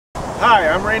Hi,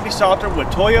 I'm Randy Salter with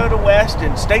Toyota West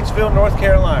in Statesville, North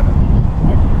Carolina.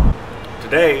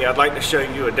 Today, I'd like to show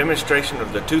you a demonstration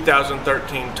of the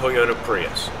 2013 Toyota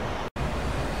Prius.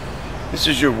 This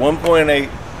is your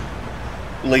 1.8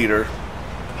 liter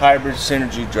hybrid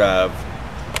synergy drive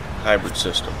hybrid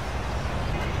system,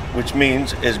 which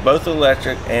means it's both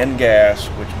electric and gas,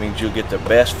 which means you'll get the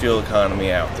best fuel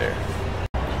economy out there.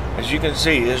 As you can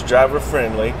see, it's driver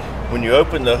friendly. When you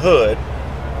open the hood,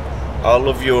 all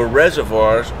of your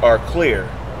reservoirs are clear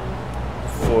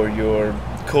for your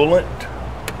coolant,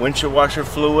 windshield washer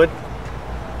fluid,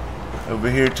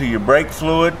 over here to your brake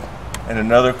fluid, and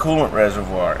another coolant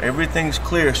reservoir. Everything's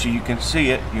clear so you can see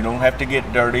it. You don't have to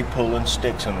get dirty pulling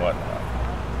sticks and whatnot.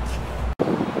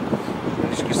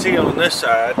 As you can see on this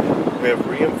side, we have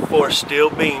reinforced steel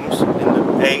beams in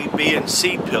the A, B, and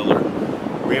C pillar,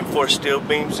 reinforced steel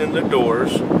beams in the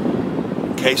doors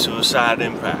in case of a side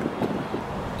impact.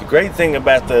 The great thing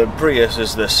about the Prius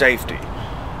is the safety.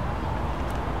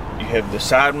 You have the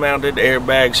side mounted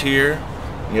airbags here,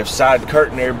 you have side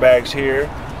curtain airbags here,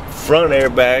 front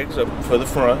airbags up for the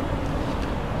front.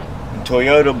 And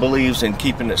Toyota believes in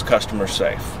keeping its customers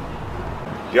safe.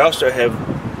 You also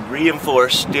have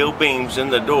reinforced steel beams in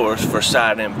the doors for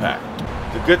side impact.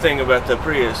 The good thing about the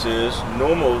Prius is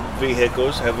normal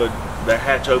vehicles have the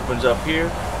hatch opens up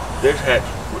here. This hatch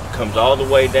comes all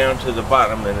the way down to the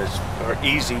bottom and it's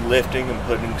easy lifting and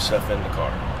putting stuff in the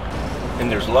car.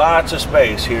 And there's lots of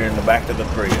space here in the back of the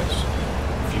Prius.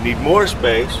 If you need more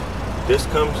space, this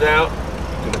comes out,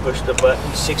 you can push the button,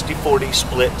 60/40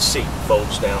 split seat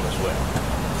folds down as well.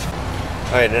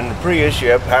 Alright, in the Prius you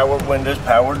have power windows,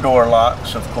 power door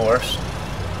locks, of course.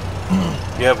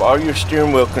 You have all your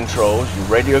steering wheel controls, your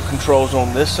radio controls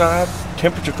on this side,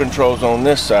 temperature controls on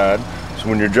this side. So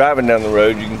when you're driving down the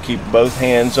road, you can keep both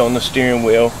hands on the steering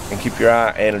wheel and keep your eye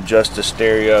and adjust the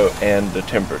stereo and the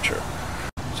temperature.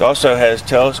 It also has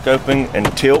telescoping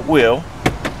and tilt wheel.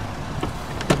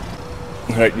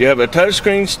 All right, you have a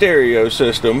touchscreen stereo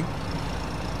system.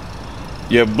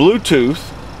 You have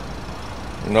Bluetooth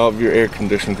and all of your air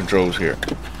conditioning controls here.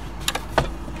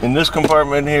 In this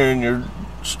compartment here, in your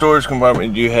storage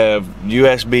compartment, you have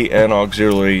USB and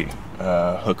auxiliary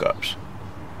hookups.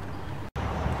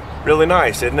 Really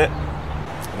nice, isn't it?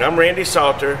 And I'm Randy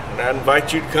Salter, and I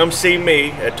invite you to come see me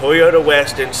at Toyota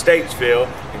West in Statesville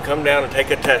and come down and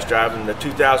take a test drive in the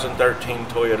 2013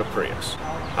 Toyota Prius.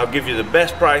 I'll give you the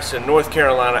best price in North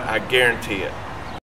Carolina, I guarantee it.